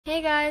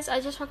Hey guys,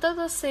 I just wanted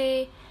to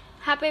say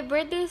happy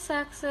birthday,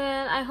 Saxon.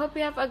 I hope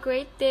you have a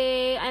great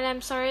day, and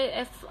I'm sorry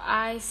if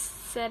I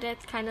said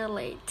it kind of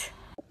late.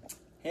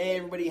 Hey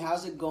everybody,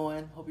 how's it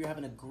going? Hope you're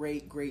having a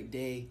great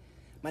day.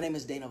 My name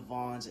is Dana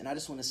Vaughns, and I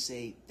just want to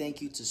say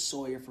thank you to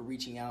Sawyer for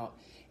reaching out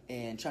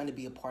and trying to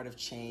be a part of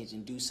change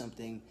and do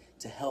something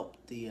to help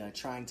the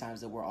trying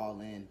times that we're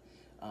all in.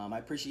 I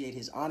appreciate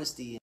his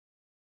honesty.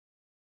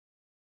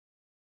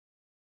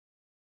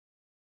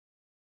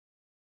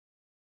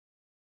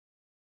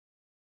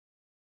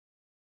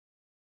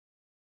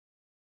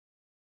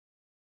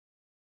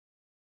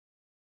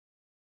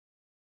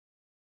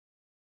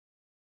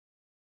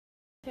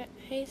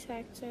 Hey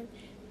Saxon,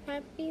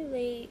 happy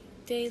late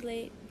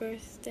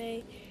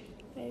birthday.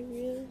 I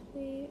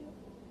really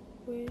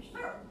wish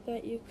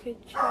that you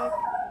could check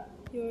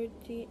your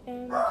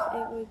DMs.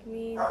 It would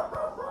mean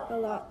a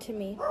lot to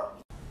me.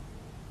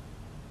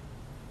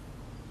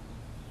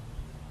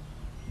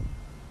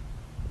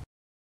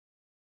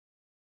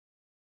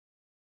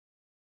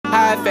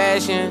 High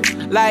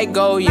fashion, like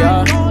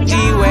Goya,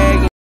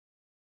 G-Wagon.